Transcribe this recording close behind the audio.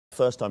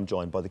first I'm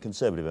joined by the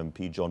Conservative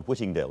MP John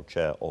Whittingdale,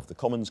 Chair of the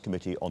Commons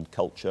Committee on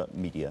Culture,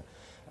 Media,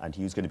 and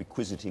he's going to be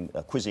quizzing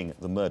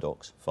the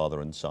Murdochs,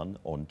 father and son,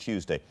 on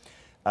Tuesday,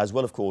 as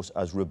well, of course,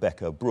 as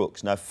Rebekah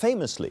Brooks. Now,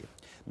 famously,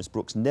 Miss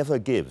Brooks never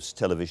gives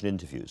television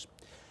interviews.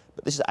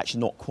 But this is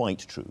actually not quite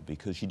true,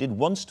 because she did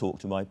once talk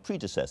to my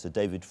predecessor,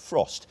 David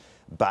Frost,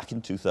 back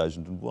in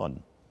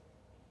 2001.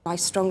 I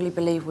strongly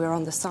believe we're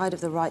on the side of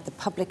the right, the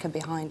public are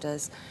behind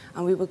us,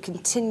 and we will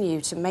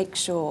continue to make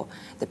sure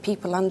that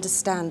people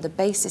understand the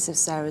basis of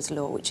Sarah's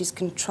law, which is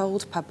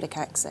controlled public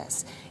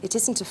access. It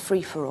isn't a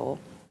free-for-all.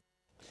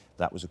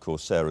 That was, of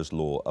course, Sarah's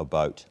law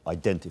about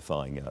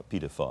identifying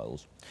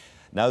paedophiles.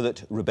 Now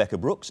that Rebekah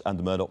Brooks and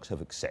the Murdochs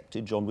have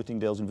accepted John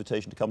Whittingdale's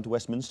invitation to come to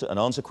Westminster and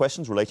answer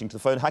questions relating to the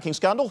phone hacking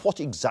scandal, what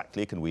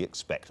exactly can we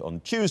expect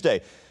on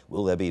Tuesday?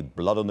 Will there be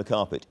blood on the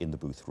carpet in the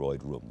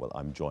Boothroyd room? Well,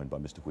 I'm joined by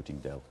Mr.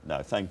 Whittingdale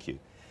now. Thank you.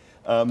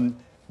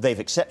 They've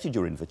accepted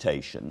your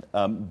invitation,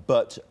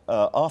 but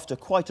after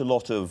quite a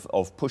lot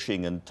of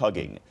pushing and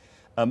tugging,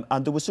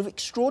 and there were sort of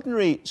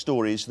extraordinary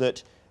stories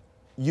that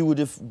you would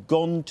have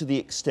gone to the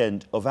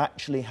extent of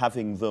actually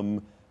having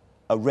them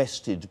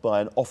arrested by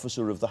an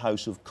officer of the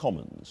House of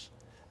Commons,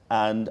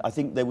 and I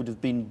think they would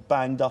have been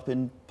banged up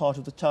in part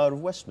of the Tower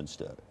of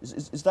Westminster.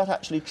 Is that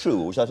actually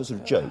true, or is that a sort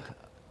of joke?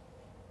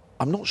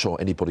 I'm not sure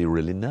anybody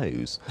really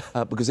knows,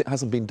 because it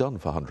hasn't been done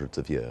for hundreds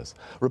of years.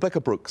 Rebekah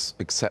Brooks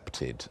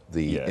accepted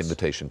the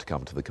invitation to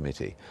come to the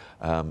committee.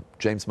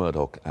 James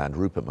Murdoch and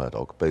Rupert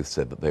Murdoch both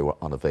said that they were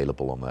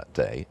unavailable on that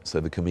day, so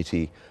the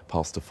committee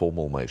passed a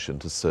formal motion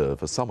to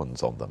serve a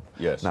summons on them.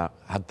 Yes. Now,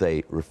 had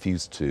they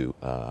refused to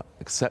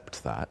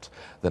accept that,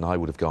 then I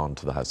would have gone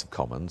to the House of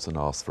Commons and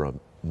asked for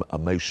a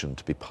motion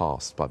to be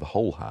passed by the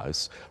whole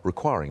House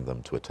requiring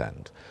them to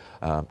attend.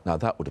 Now,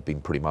 that would have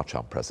been pretty much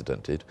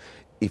unprecedented.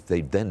 If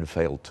they then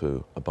failed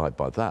to abide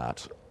by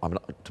that, I mean,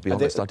 to be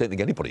honest, I don't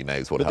think anybody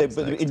knows what happens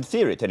next. In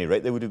theory, at any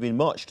rate, they would have been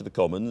marched to the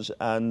Commons,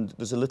 and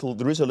there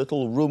is a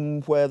little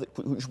room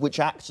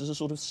which acts as a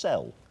sort of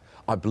cell.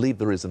 I believe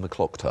there is in the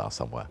clock tower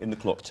somewhere. In the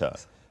clock tower.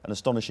 An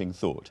astonishing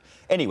thought.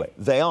 Anyway,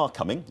 they are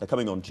coming. They're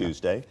coming on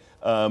Tuesday.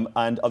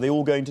 And are they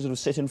all going to sort of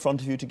sit in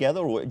front of you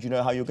together, or do you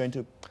know how you're going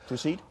to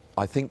proceed?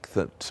 I think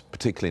that,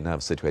 particularly now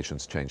the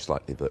situation's changed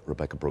slightly, that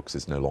Rebekah Brooks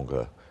is no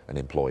longer an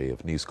employee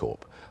of News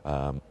Corp.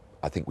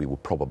 I think we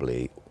would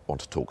probably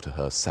want to talk to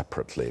her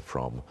separately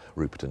from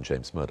Rupert and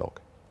James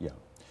Murdoch. Yeah.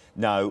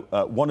 Now,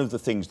 one of the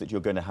things that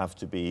you're going to have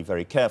to be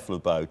very careful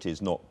about is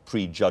not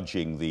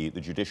prejudging the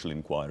judicial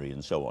inquiry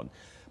and so on.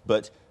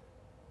 But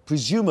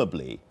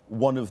presumably,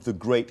 one of the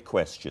great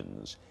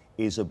questions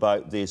is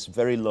about this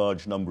very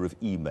large number of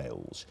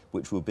emails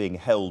which were being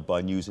held by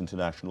News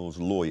International's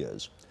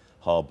lawyers,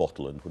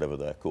 Harbottle and whatever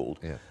they're called,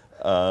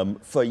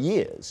 for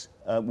years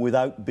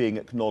without being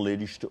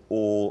acknowledged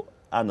or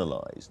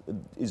analysed.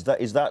 Is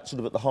that sort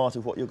of at the heart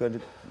of what you're going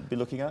to be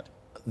looking at?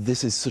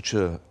 This is such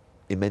a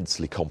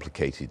immensely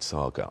complicated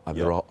saga, and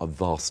there are a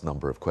vast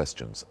number of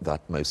questions.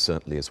 That most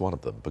certainly is one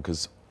of them,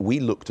 because we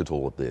looked at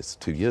all of this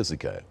 2 years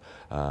ago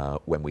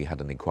when we had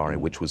an inquiry,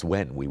 which was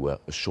when we were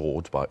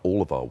assured by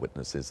all of our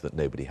witnesses that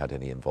nobody had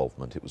any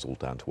involvement. It was all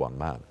down to one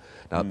man.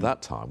 Now, at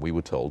that time, we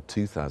were told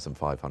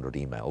 2,500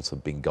 emails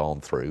had been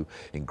gone through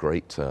in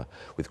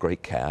with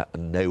great care,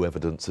 and no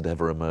evidence had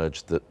ever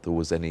emerged that there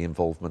was any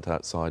involvement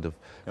outside of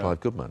Clive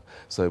Goodman.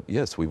 So,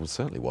 yes, we will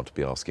certainly want to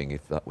be asking,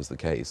 if that was the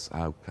case,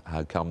 how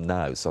come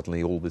now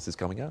suddenly all this is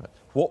coming out?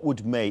 What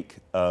would make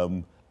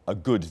a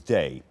good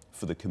day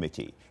for the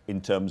committee in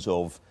terms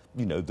of,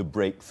 you know, the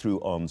breakthrough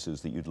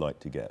answers that you'd like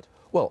to get?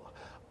 Well,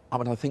 I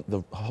mean, I think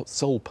the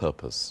sole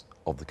purpose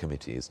of the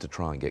committee is to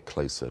try and get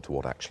closer to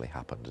what actually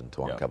happened and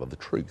to uncover the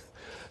truth.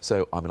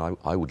 So, I mean,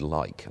 I would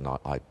like, and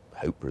I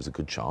hope there is a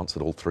good chance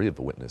that all three of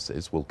the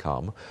witnesses will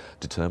come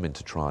determined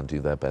to try and do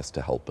their best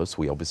to help us.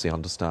 We obviously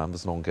understand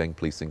there's an ongoing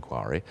police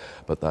inquiry,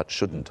 but that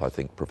shouldn't, I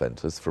think,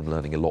 prevent us from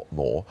learning a lot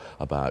more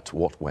about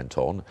what went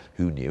on,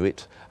 who knew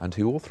it, and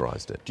who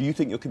authorised it. Do you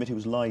think your committee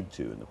was lied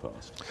to in the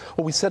past?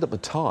 Well, we said at the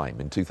time,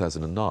 in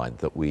 2009,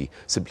 that we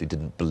simply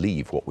didn't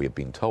believe what we had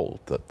been told,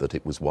 that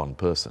it was one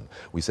person.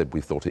 We said we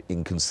thought it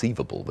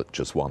inconceivable that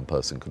just one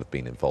person could have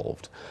been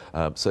involved.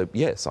 So,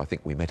 yes, I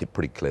think we made it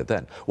pretty clear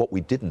then. What we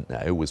didn't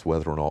know was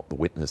whether or not the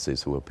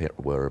witnesses who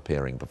were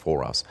appearing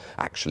before us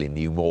actually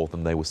knew more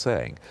than they were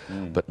saying.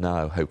 But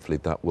now, hopefully,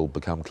 that will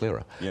become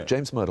clearer.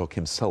 James Murdoch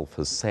himself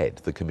has said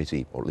the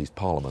committee, or at least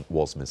Parliament,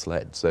 was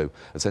misled. So,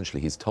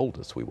 essentially, he's told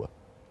us we were.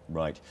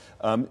 Right.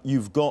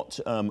 You've got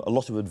a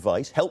lot of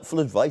advice, helpful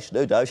advice,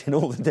 no doubt, in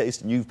all the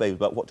days newspapers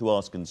about what to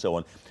ask and so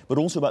on, but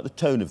also about the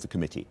tone of the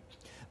committee.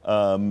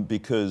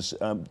 Because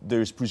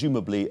there is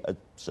presumably a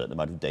certain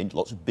amount of danger,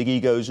 lots of big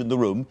egos in the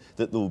room,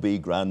 that there will be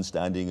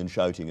grandstanding and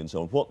shouting and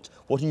so on. What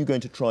are you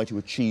going to try to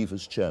achieve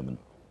as chairman?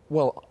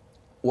 Well,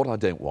 what I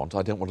don't want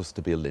us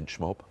to be a lynch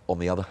mob. On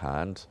the other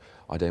hand,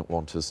 I don't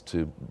want us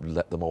to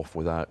let them off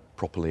without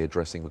properly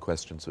addressing the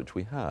questions which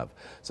we have.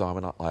 So, I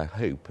mean, I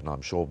hope, and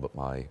I'm sure that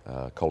my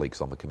colleagues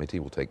on the committee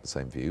will take the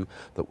same view,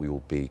 that we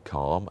will be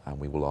calm and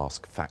we will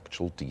ask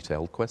factual,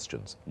 detailed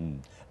questions.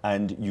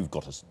 And you've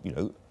got, you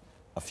know,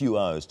 a few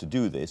hours to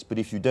do this, but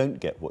if you don't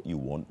get what you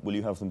want, will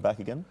you have them back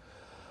again?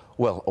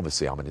 Well,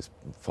 obviously, I mean, it's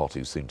far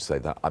too soon to say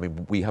that. I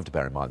mean, we have to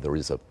bear in mind there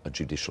is a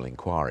judicial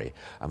inquiry,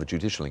 and the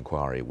judicial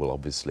inquiry will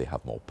obviously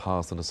have more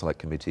powers than a select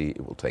committee.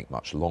 It will take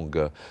much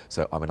longer.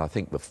 So, I mean, I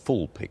think the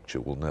full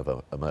picture will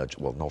never emerge,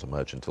 well, not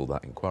emerge until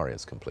that inquiry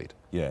is complete.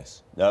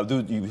 Yes. Now,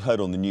 you heard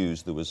on the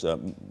news there was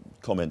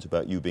comment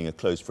about you being a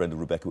close friend of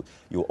Rebecca.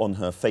 You're on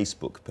her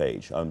Facebook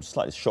page. I'm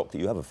slightly shocked that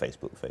you have a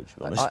Facebook page, to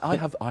be honest.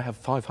 I have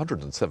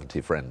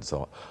 570 friends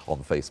on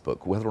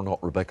Facebook. Whether or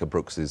not Rebecca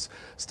Brooks is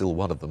still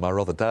one of them, I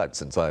rather doubt,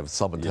 since I have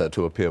summoned her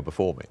to appear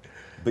before me.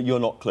 But you're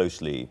not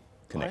closely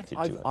connected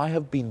to her? I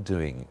have been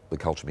doing the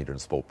Culture, Media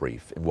and Sport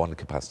Brief in one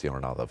capacity or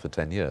another for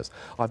 10 years.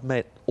 I've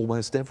met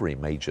almost every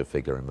major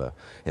figure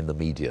in the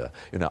media.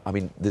 You know, I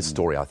mean, this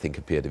story, I think,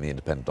 appeared in The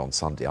Independent on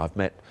Sunday. I've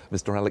met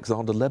Mr.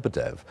 Alexander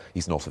Lebedev.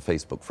 He's not a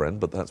Facebook friend,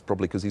 but that's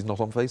probably because he's not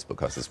on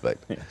Facebook, I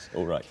suspect. Yes,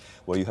 all right.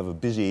 Well, you have a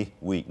busy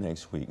week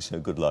next week, so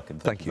good luck,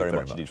 and thank you very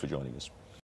much indeed for joining us.